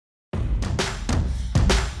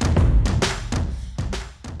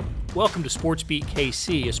Welcome to Sports Beat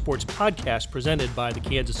KC, a sports podcast presented by the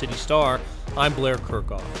Kansas City Star. I'm Blair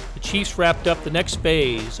Kirkhoff. The Chiefs wrapped up the next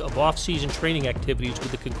phase of off-season training activities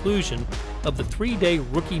with the conclusion of the 3-day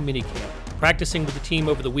rookie minicamp. Practicing with the team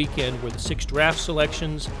over the weekend were the 6 draft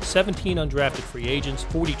selections, 17 undrafted free agents,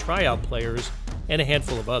 40 tryout players, and a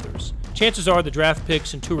handful of others. Chances are the draft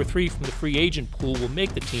picks and 2 or 3 from the free agent pool will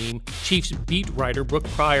make the team. Chiefs beat writer Brooke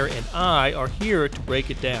Pryor and I are here to break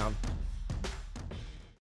it down.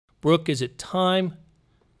 Brooke, is it time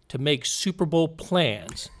to make Super Bowl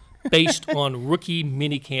plans based on rookie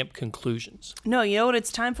minicamp conclusions? No, you know what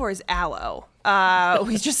it's time for is aloe.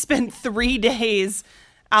 We just spent 3 days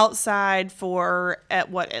outside for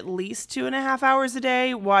at least 2.5 hours a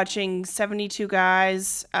day watching 72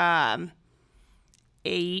 guys,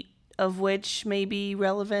 8 of which may be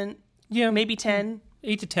relevant. Yeah, maybe 10.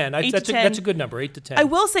 8 to 10. That's a good number. 8 to 10. I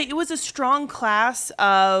will say it was a strong class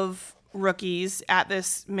of rookies at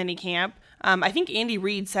this mini camp. I think Andy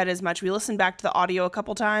Reid said as much. We listened back to the audio a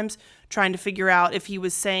couple times trying to figure out if he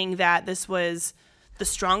was saying that this was the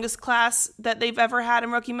strongest class that they've ever had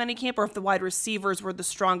in rookie minicamp or if the wide receivers were the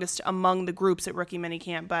strongest among the groups at rookie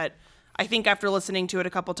minicamp. But I think after listening to it a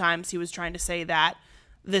couple times, he was trying to say that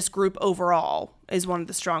this group overall is one of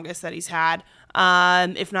the strongest that he's had,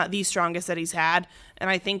 if not the strongest that he's had. And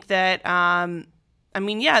I think that,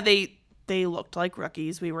 they looked like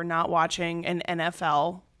rookies. We were not watching an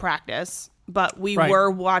NFL practice, but we were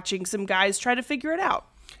watching some guys try to figure it out.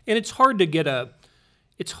 And it's hard to get a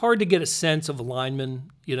sense of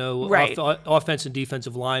linemen, offense and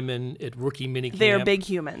defensive linemen at rookie minicamp. They're big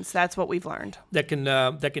humans. That's what we've learned. That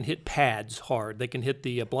can hit pads hard. They can hit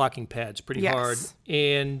the blocking pads pretty hard.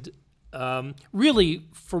 And really,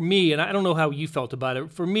 for me, and I don't know how you felt about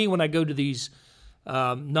it. For me, when I go to these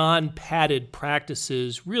non-padded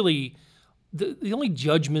practices, really, the only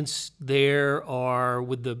judgments there are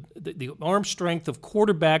with the arm strength of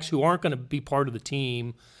quarterbacks who aren't going to be part of the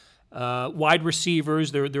team, wide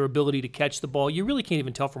receivers, their ability to catch the ball. You really can't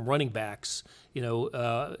even tell from running backs.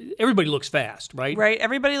 Everybody looks fast, right? Right.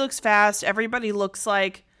 Everybody looks fast. Everybody looks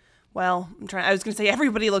like, I was going to say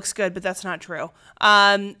everybody looks good, but that's not true.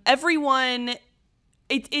 Everyone.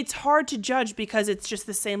 It's hard to judge because it's just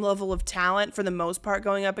the same level of talent for the most part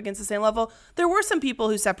going up against the same level. There were some people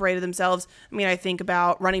who separated themselves. I mean, I think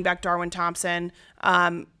about running back Darwin Thompson.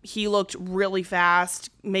 He looked really fast,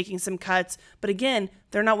 making some cuts. But again,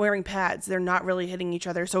 they're not wearing pads. They're not really hitting each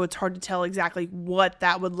other. So it's hard to tell exactly what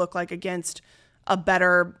that would look like against a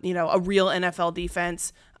better, a real NFL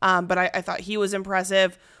defense. But I thought he was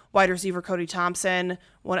impressive. Wide receiver Cody Thompson,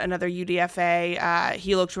 another UDFA.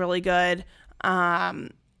 He looked really good.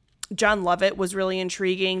 John Lovett was really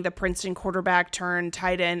intriguing, the Princeton quarterback turned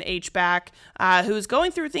tight end H-back, who's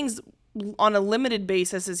going through things on a limited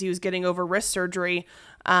basis as he was getting over wrist surgery.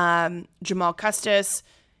 Jamal Custis,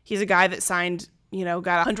 he's a guy that signed,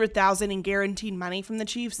 got $100,000 in guaranteed money from the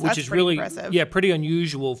Chiefs. Which is pretty really impressive. Yeah, pretty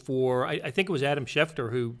unusual for, I think it was Adam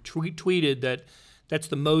Schefter who tweeted that that's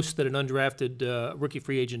the most that an undrafted rookie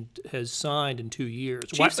free agent has signed in 2 years.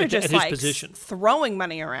 Chiefs are just at his position, throwing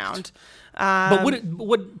money around. But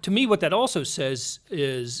what to me, what that also says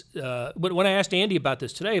is, when I asked Andy about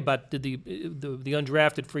this today, about did the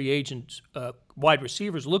undrafted free agent wide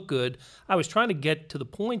receivers look good, I was trying to get to the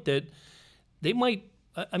point that they might.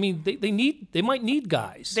 I mean, they might need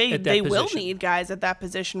guys. They position. will need guys at that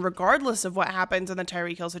position, regardless of what happens in the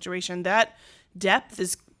Tyreek Hill situation. That depth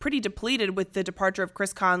is pretty depleted with the departure of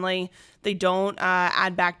Chris Conley. They don't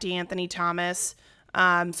add back DeAnthony Thomas.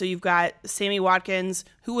 So you've got Sammy Watkins,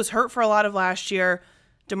 who was hurt for a lot of last year,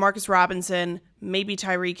 Demarcus Robinson, maybe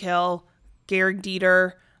Tyreek Hill, Garrett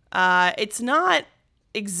Dieter. It's not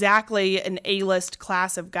exactly an A-list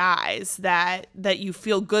class of guys that you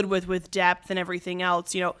feel good with depth and everything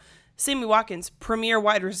else. Sammy Watkins, premier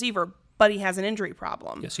wide receiver, but he has an injury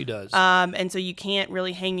problem. Yes, he does. And so you can't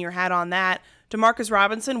really hang your hat on that. Demarcus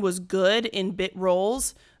Robinson was good in bit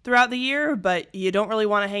roles throughout the year, but you don't really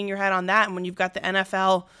want to hang your hat on that. And when you've got the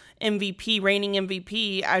NFL MVP, reigning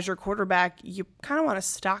MVP as your quarterback, you kind of want to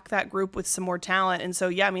stock that group with some more talent. And so,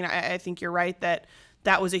 I think you're right that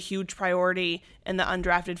was a huge priority in the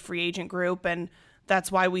undrafted free agent group. And that's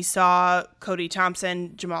why we saw Cody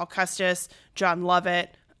Thompson, Jamal Custis, John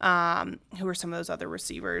Lovett, who are some of those other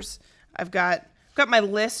receivers. I've got my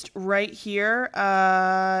list right here.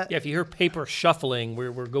 If you hear paper shuffling,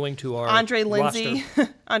 we're going to our Andre Lindsey.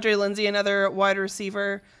 roster. Andre Lindsey, another wide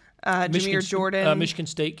receiver. Jameer Jordan. Michigan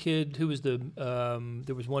State kid. Who was there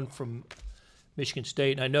was one from Michigan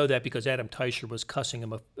State, and I know that because Adam Teicher was cussing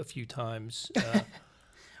him a few times.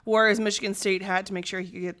 Wore his Michigan State hat to make sure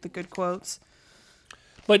he could get the good quotes.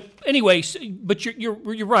 But anyway, but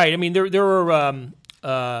you're right. I mean, there are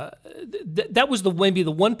that was maybe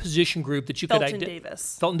the one position group that you could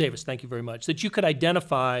Felton Davis. Thank you very much. That you could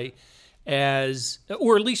identify as,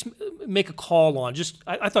 or at least make a call on.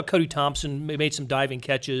 I thought Cody Thompson made some diving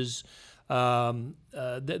catches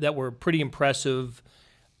that were pretty impressive.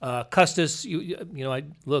 Custis,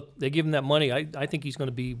 they give him that money. I think he's going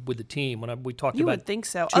to be with the team. When we talked about, you would think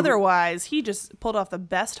so. Otherwise, he just pulled off the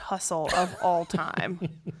best hustle of all time.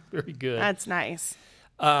 Very good. That's nice.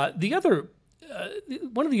 The other,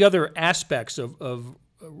 one of the other aspects of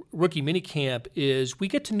rookie minicamp is we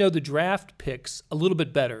get to know the draft picks a little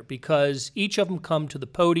bit better because each of them come to the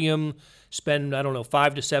podium, spend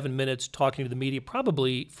 5 to 7 minutes talking to the media.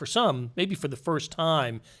 Probably for some, maybe for the first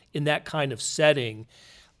time in that kind of setting.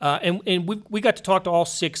 And we got to talk to all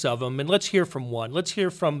 6 of them, and let's hear from one. Let's hear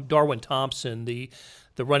from Darwin Thompson, the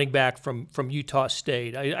running back from Utah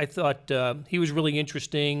State. I thought he was really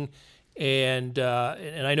interesting, and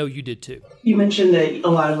I know you did too. You mentioned that a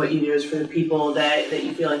lot of what you do is for the people that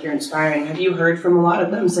you feel like you're inspiring. Have you heard from a lot of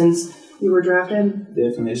them since you were drafted?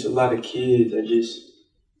 Definitely. It's a lot of kids that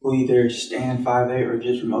who either stand 5'8" or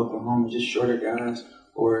just from Oklahoma, just shorter guys,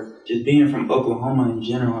 or just being from Oklahoma in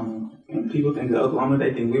general. I mean, when people think of Oklahoma,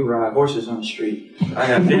 they think we ride horses on the street. I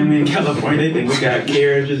got family in California, they think we got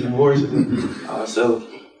carriages and horses. So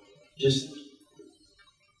just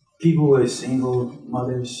people with single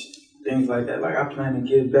mothers, things like that. Like, I plan to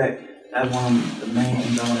give back. That's one of the main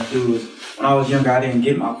things I want to do. Is when I was younger, I didn't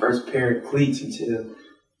get my first pair of cleats until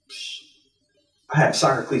I had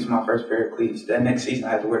soccer cleats, my first pair of cleats. That next season, I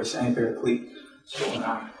had to wear the same pair of cleats. So when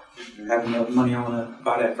I have enough money, I want to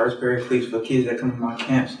buy that first pair of cleats for kids that come to my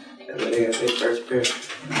camps. That way they got their first pair.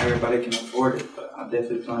 And everybody can afford it, but I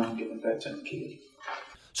definitely plan on giving back to the kids.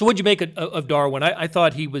 So what'd you make of Darwin? I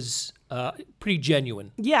thought he was pretty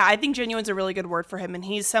genuine. Yeah, I think genuine's a really good word for him. And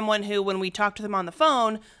he's someone who, when we talked to him on the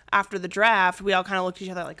phone after the draft, we all kind of looked at each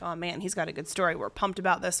other like, oh, man, he's got a good story. We're pumped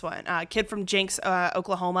about this one. Kid from Jenks,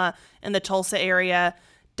 Oklahoma, in the Tulsa area,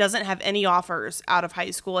 doesn't have any offers out of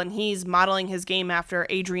high school. And he's modeling his game after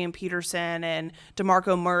Adrian Peterson and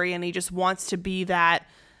DeMarco Murray. And he just wants to be that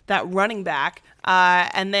running back.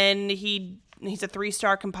 And then he's a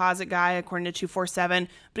 3-star composite guy, according to 247,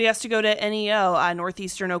 but he has to go to NEO,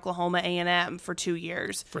 Northeastern Oklahoma A&M, for 2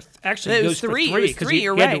 years. It was three, because he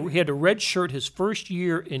had to redshirt his first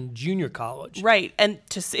year in junior college. Right, and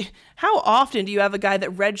to see how often do you have a guy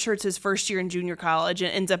that redshirts his first year in junior college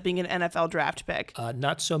and ends up being an NFL draft pick?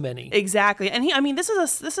 Not so many. Exactly, and this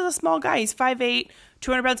is a small guy. He's 5'8",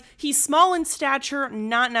 200 pounds. He's small in stature,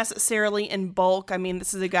 not necessarily in bulk. I mean,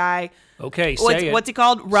 this is a guy. Okay, what's he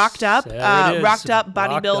called? Rocked up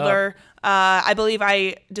bodybuilder. I believe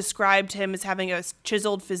I described him as having a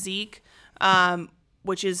chiseled physique,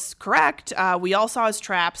 which is correct. We all saw his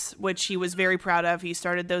traps, which he was very proud of. He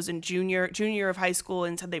started those in junior of high school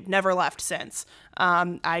and said they've never left since.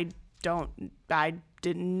 I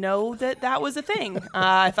didn't know that was a thing.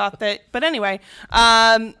 I thought that, but anyway.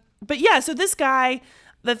 But yeah, so this guy,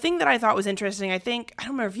 the thing that I thought was interesting, I don't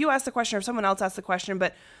remember if you asked the question or if someone else asked the question,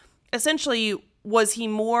 but essentially, was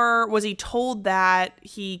he told that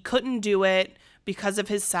he couldn't do it because of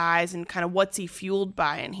his size, and kind of what's he fueled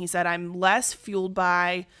by? And he said, I'm less fueled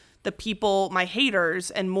by the people, my haters,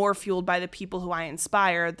 and more fueled by the people who I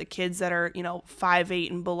inspire, the kids that are, 5'8"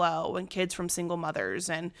 and below, and kids from single mothers,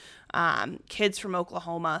 and kids from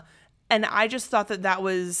Oklahoma. And I just thought that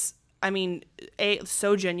was,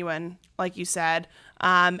 so genuine, like you said,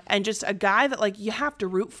 and just a guy that, you have to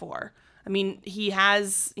root for. I mean, he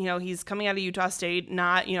has, he's coming out of Utah State,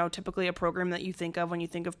 not, typically a program that you think of when you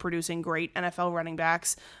think of producing great NFL running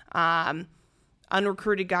backs.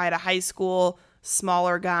 Unrecruited guy at a high school,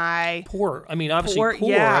 smaller guy. Poor. Obviously poor.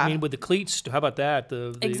 Yeah. With the cleats, how about that?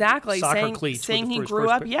 The exactly. soccer cleats. Saying he grew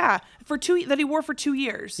up, that he wore for 2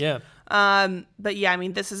 years. Yeah. But yeah,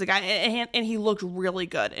 this is a guy, and he looked really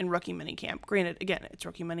good in rookie minicamp. Granted, again, it's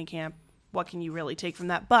rookie minicamp. What can you really take from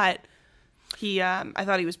that? But I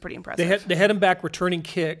thought he was pretty impressive. They had him back returning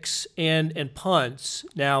kicks and punts.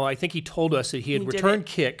 Now, I think he told us that he had returned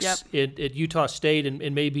kicks at Utah State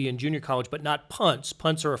and maybe in junior college, but not punts.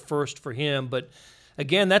 Punts are a first for him. But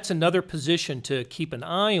again, that's another position to keep an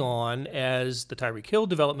eye on as the Tyreek Hill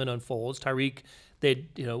development unfolds. Tyreek,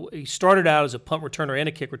 he started out as a punt returner and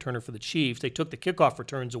a kick returner for the Chiefs. They took the kickoff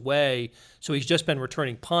returns away, so he's just been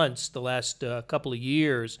returning punts the last couple of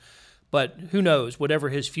years. But who knows? Whatever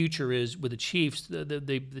his future is with the Chiefs,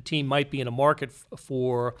 the team might be in a market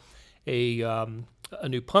for a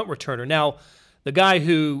new punt returner. Now, the guy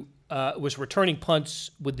who was returning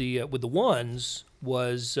punts with the ones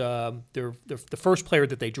was the first player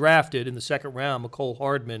that they drafted in the second round, Mecole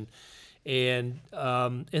Hardman, and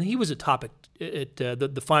he was a topic at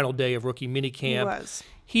the final day of rookie minicamp.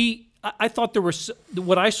 I thought there was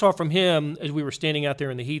what I saw from him as we were standing out there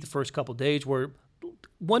in the heat the first couple of days were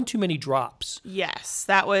one too many drops. Yes,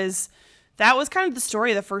 that was kind of the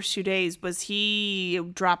story of the first 2 days. Was he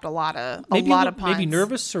dropped a lot of punts? Maybe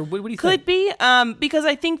nervous, or what do you think? Could be, because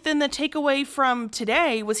I think then the takeaway from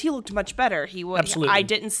today was he looked much better. Absolutely. I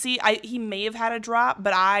didn't see. He may have had a drop,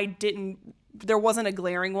 but I didn't. There wasn't a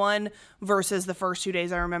glaring one versus the first 2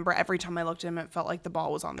 days. I remember every time I looked at him, it felt like the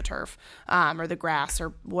ball was on the turf or the grass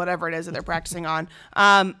or whatever it is that they're practicing on.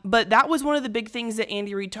 But that was one of the big things that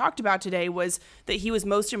Andy Reid talked about today, was that he was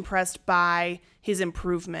most impressed by his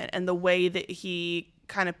improvement and the way that he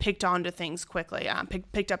kind of picked up things quickly. That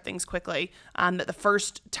the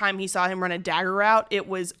first time he saw him run a dagger route, it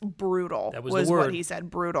was brutal. That was the word. What he said,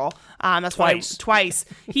 brutal. That's twice.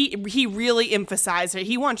 He really emphasized it.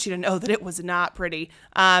 He wants you to know that it was not pretty.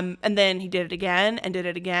 And then he did it again and did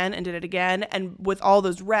it again and did it again. And with all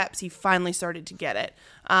those reps, he finally started to get it.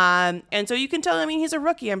 And so you can tell, he's a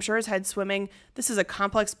rookie. I'm sure his head's swimming. This is a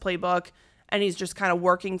complex playbook, and he's just kind of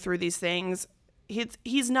working through these things.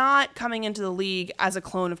 He's not coming into the league as a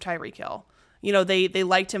clone of Tyreek Hill. They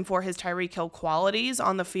liked him for his Tyreek Hill qualities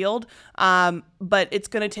on the field, but it's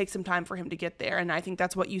going to take some time for him to get there. And I think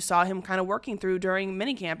that's what you saw him kind of working through during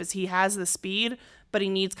minicamp, is he has the speed, but he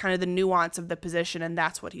needs kind of the nuance of the position, and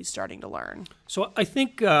that's what he's starting to learn. So I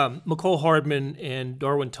think Mecole Hardman and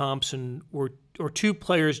Darwin Thompson were two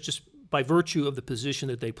players, just by virtue of the position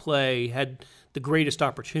that they play, had the greatest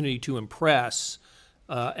opportunity to impress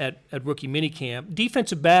at rookie minicamp.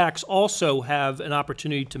 Defensive backs also have an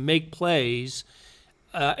opportunity to make plays,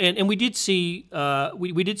 and we did see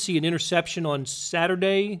we did see an interception on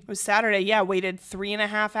Saturday. It was Saturday, yeah. Waited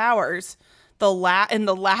 3.5 hours. In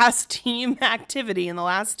the last team activity, in the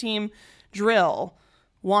last team drill,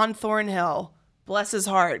 Juan Thornhill, bless his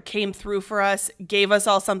heart, came through for us, gave us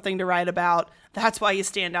all something to write about. That's why you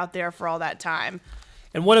stand out there for all that time.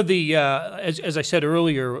 And one of the, as I said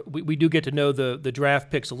earlier, we do get to know the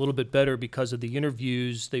draft picks a little bit better because of the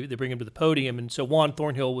interviews. They bring him to the podium, and so Juan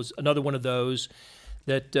Thornhill was another one of those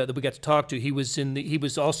that we got to talk to. He was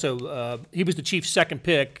the Chiefs' second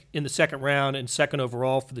pick in the second round and second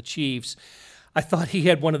overall for the Chiefs. I thought he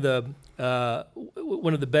had one of the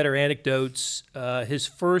better anecdotes. His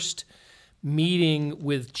first meeting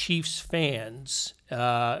with Chiefs fans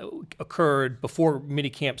occurred before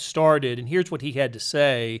minicamp started, and here's what he had to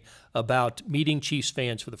say about meeting Chiefs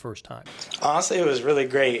fans for the first time. Honestly, it was really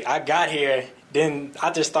great. I got here, then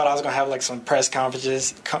I just thought I was going to have like some press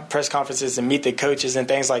conferences and meet the coaches and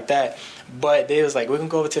things like that. But they was like, we're going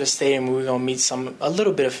to go over to the stadium and we're going to meet a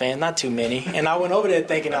little bit of fans, not too many. And I went over there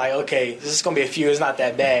thinking like, okay, this is going to be a few, it's not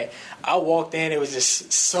that bad. I walked in, it was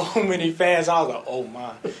just so many fans. I was like, oh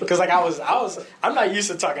my. Because like I'm not used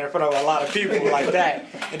to talking in front of a lot of people like that.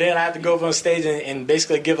 And then I had to go over on stage and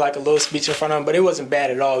basically give like a little speech in front of them. But it wasn't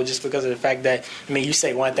bad at all, just because of the fact that, you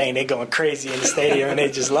say one thing, they're going crazy in the stadium and they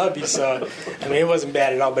just love you. So, it wasn't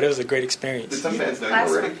bad at all, but it was a great experience. Did some fans know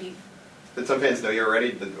you were ready? Did some fans know you were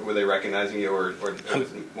ready? Were they recognizing you or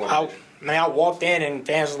was it more I walked in and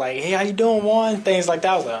fans were like, hey, how you doing, Juan? Things like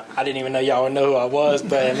that. I was like, I didn't even know y'all would know who I was,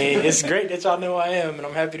 but it's great that y'all know who I am, and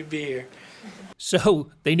I'm happy to be here.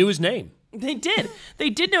 So they knew his name. They did.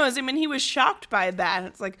 They did know his name, and he was shocked by that.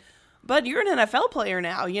 It's like, but you're an NFL player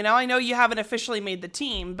now. I know you haven't officially made the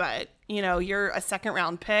team, but, you're a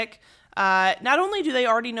second-round pick. Not only do they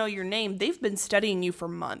already know your name, they've been studying you for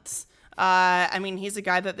months. He's a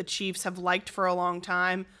guy that the Chiefs have liked for a long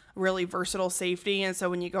time, really versatile safety. And so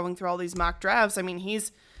when you're going through all these mock drafts,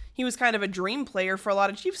 he was kind of a dream player for a lot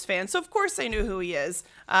of Chiefs fans. So of course they knew who he is.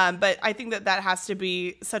 But I think that has to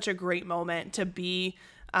be such a great moment to be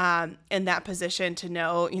in that position, to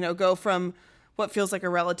know, go from what feels like a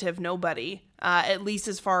relative nobody, at least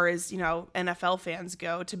as far as, NFL fans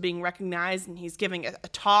go, to being recognized. And he's giving a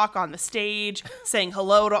talk on the stage, saying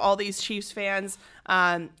hello to all these Chiefs fans.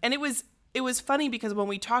 And it was funny because when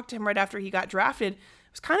we talked to him right after he got drafted, it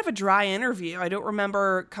was kind of a dry interview. I don't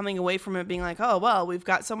remember coming away from it being like, oh, well, we've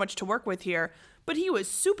got so much to work with here. But he was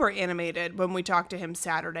super animated when we talked to him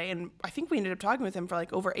Saturday, and I think we ended up talking with him for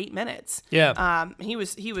like over 8 minutes. Yeah. He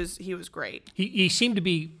was great. He seemed to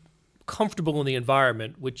be comfortable in the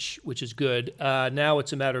environment, which is good. Now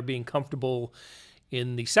it's a matter of being comfortable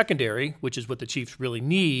in the secondary, which is what the Chiefs really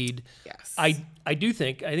need. Yes. I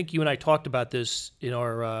think you and I talked about this in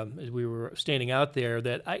our as we were standing out there,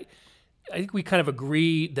 that I think we kind of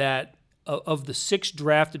agree that of the 6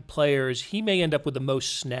 drafted players, he may end up with the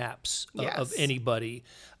most snaps of anybody.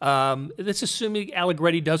 That's assuming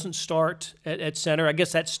Allegretti doesn't start at center. I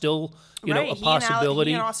guess that's still a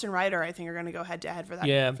possibility. He and Austin Ryder, I think, are going to go head to head for that.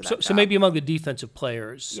 Yeah, for that so maybe among the defensive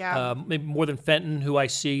players. Yeah. Maybe more than Fenton, who I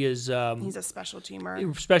see is he's a special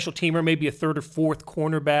teamer. Special teamer, maybe a 3rd or 4th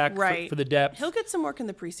cornerback for the depth. He'll get some work in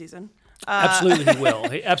the preseason. Absolutely, he will.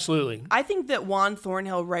 Absolutely. I think that Juan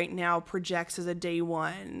Thornhill right now projects as a day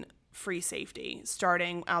 1 free safety,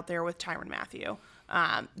 starting out there with Tyrann Mathieu.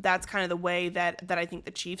 That's kind of the way that I think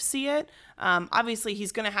the Chiefs see it. Obviously,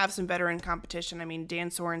 he's going to have some veteran competition. I mean,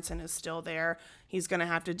 Dan Sorensen is still there. He's going to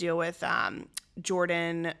have to deal with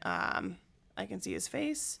Jordan. I can see his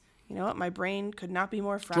face. You know what? My brain could not be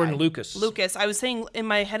more fried. Jordan Lucas. Lucas. I was saying in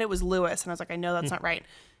my head it was Lewis, and I was like, I know that's not right.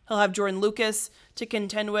 He'll have Jordan Lucas to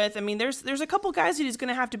contend with. I mean, there's a couple guys that he's going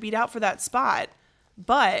to have to beat out for that spot.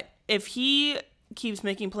 But if he keeps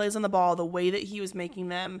making plays on the ball the way that he was making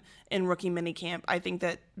them in rookie minicamp, I think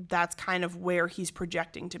that's kind of where he's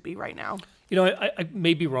projecting to be right now. I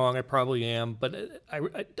may be wrong. I probably am. But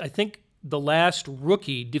I think the last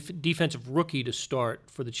defensive rookie to start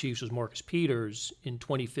for the Chiefs was Marcus Peters in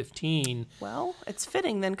 2015. Well, it's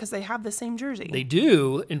fitting then because they have the same jersey. They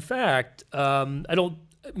do. In fact,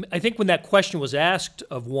 I think when that question was asked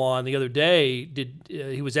of Juan the other day,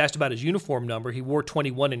 he was asked about his uniform number. He wore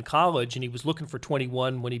 21 in college, and he was looking for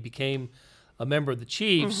 21 when he became a member of the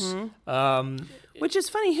Chiefs. Mm-hmm. Which is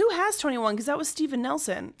funny. Who has 21? Because that was Steven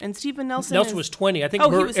Nelson, and Steven Nelson was 20. I think he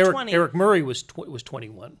was 20. Eric Murray was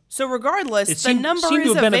 21. So regardless, the number seemed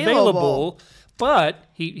is to have been available. But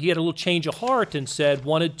he had a little change of heart and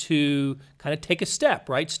wanted to kind of take a step,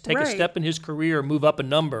 right? Take a step in his career, move up a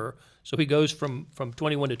number. So he goes from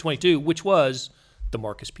 21 to 22, which was the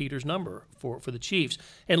Marcus Peters number for the Chiefs.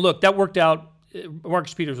 And look, that worked out.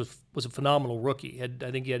 Marcus Peters was a phenomenal rookie. I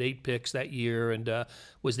think he had 8 picks that year and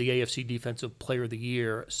was the AFC Defensive Player of the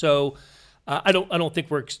Year. So I don't think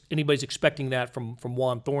anybody's expecting that from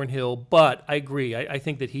Juan Thornhill. But I agree. I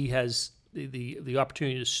think that he has the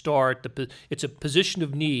opportunity to start. It's a position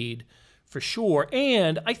of need for sure.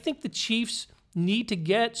 And I think the Chiefs need to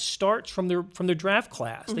get starts from their draft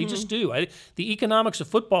class. Mm-hmm. They just do. The economics of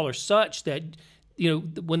football are such that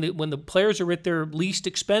when the players are at their least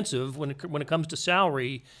expensive when it comes to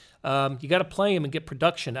salary, you got to play them and get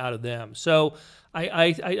production out of them. So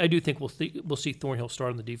I do think we'll see Thornhill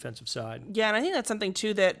start on the defensive side. Yeah, and I think that's something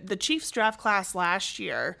too that the Chiefs draft class last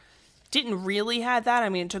year didn't really have that. I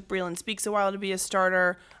mean, it took Breeland Speaks a while to be a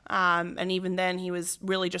starter, and even then he was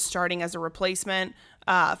really just starting as a replacement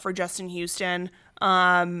for Justin Houston.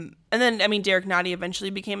 And then, I mean, Derek Nottie eventually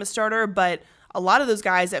became a starter, but a lot of those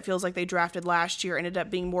guys that feels like they drafted last year ended up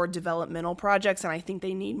being more developmental projects, and I think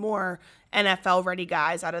they need more NFL-ready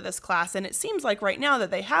guys out of this class. And it seems like right now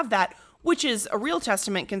that they have that, which is a real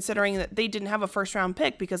testament considering that they didn't have a first-round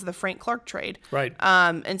pick because of the Frank Clark trade. Right.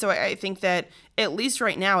 And so I think that at least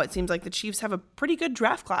right now it seems like the Chiefs have a pretty good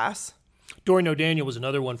draft class. Dorian O'Daniel was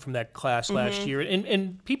another one from that class last year.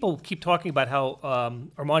 And people keep talking about how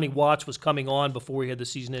Armani Watts was coming on before he had the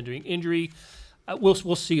season-ending injury.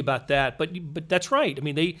 We'll see about that. But that's right. I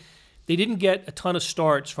mean, they didn't get a ton of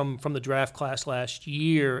starts from the draft class last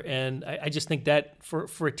year, and I just think that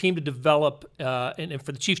for a team to develop and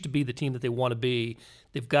for the Chiefs to be the team that they want to be,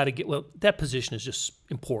 they've got to get that position is just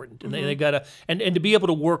important, and they got to and to be able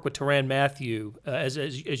to work with Tyrann Mathieu as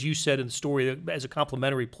you said in the story as a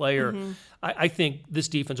complementary player. I think this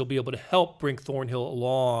defense will be able to help bring Thornhill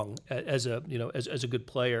along as a good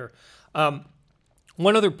player.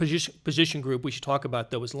 One other position group we should talk about,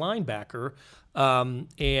 though, is linebacker.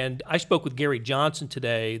 And I spoke with Gary Johnson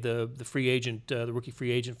today, the free agent, the rookie free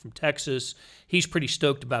agent from Texas. He's pretty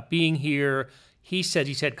stoked about being here. He said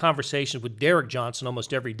he's had conversations with Derek Johnson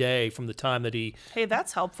almost every day from the time that he... Hey,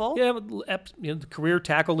 that's helpful. Yeah, the career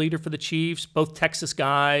tackle leader for the Chiefs, both Texas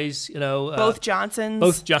guys, Both Johnsons.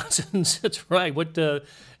 Both Johnsons, that's right. What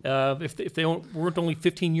if they weren't only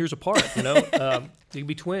 15 years apart, they could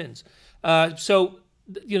be twins. So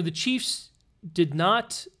the Chiefs did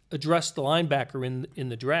not address the linebacker in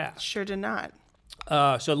the draft. Sure did not.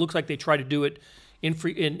 So it looks like they tried to do it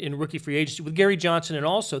in rookie free agency with Gary Johnson and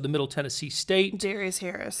also the Middle Tennessee State Darius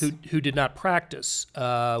Harris, who did not practice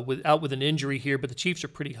out with an injury here, but the Chiefs are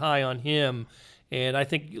pretty high on him, and I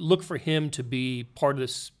think look for him to be part of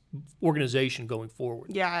this organization going forward.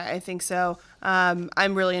 Yeah, I think so.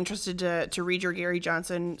 I'm really interested to read your Gary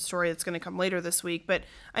Johnson story that's going to come later this week. But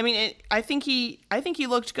I mean, I think he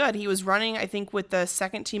looked good. He was running, I think, with the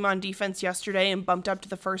second team on defense yesterday and bumped up to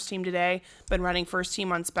the first team today. Been running first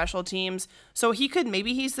team on special teams, so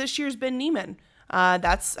he's this year's Ben Niemann.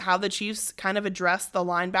 That's how the Chiefs kind of addressed the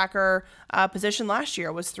linebacker position last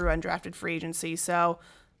year, was through undrafted free agency. So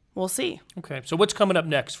we'll see. Okay, so what's coming up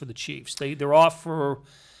next for the Chiefs? They're off for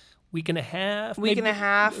week and a half, maybe a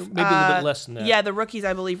little bit less than that. Yeah, the rookies,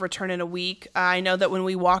 I believe, return in a week. I know that when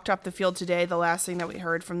we walked off the field today, the last thing that we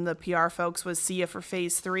heard from the PR folks was see ya for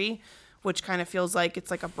phase 3, which kind of feels like it's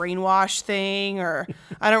like a brainwash thing, or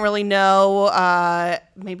I don't really know,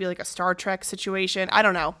 maybe like a Star Trek situation. I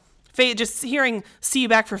don't know. Just hearing see you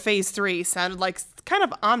back for phase 3 sounded like kind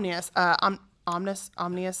of ominous. Ominous.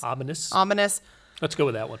 Let's go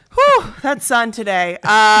with that one. Whew, that sun today.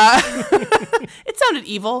 It sounded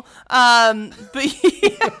evil. But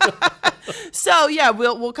yeah. So yeah,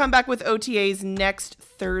 we'll come back with OTAs next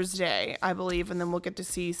Thursday, I believe, and then we'll get to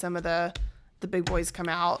see some of the big boys come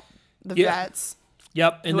out, the vets.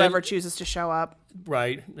 Yep. And whoever chooses to show up.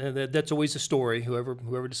 Right. That's always a story,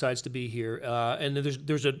 whoever decides to be here. And then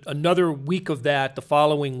there's another week of that the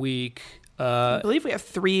following week. I believe we have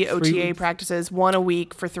 3 OTA practices, 1 a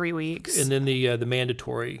week for 3 weeks. And then the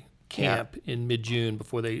mandatory camp in mid-June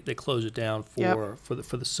before they close it down for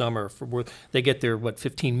the summer. They get their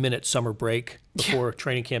 15-minute summer break before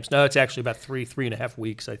training camps. No, it's actually about 3.5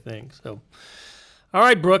 weeks, I think. So, all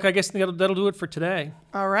right, Brooke, I guess that'll do it for today.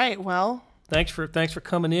 All right, well, thanks for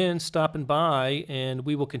coming in, stopping by, and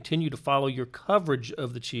we will continue to follow your coverage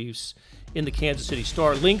of the Chiefs in the Kansas City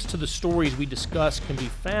Star. Links to the stories we discussed can be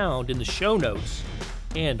found in the show notes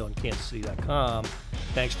and on kansascity.com.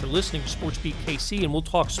 Thanks for listening to SportsBeat KC, and we'll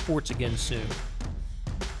talk sports again soon.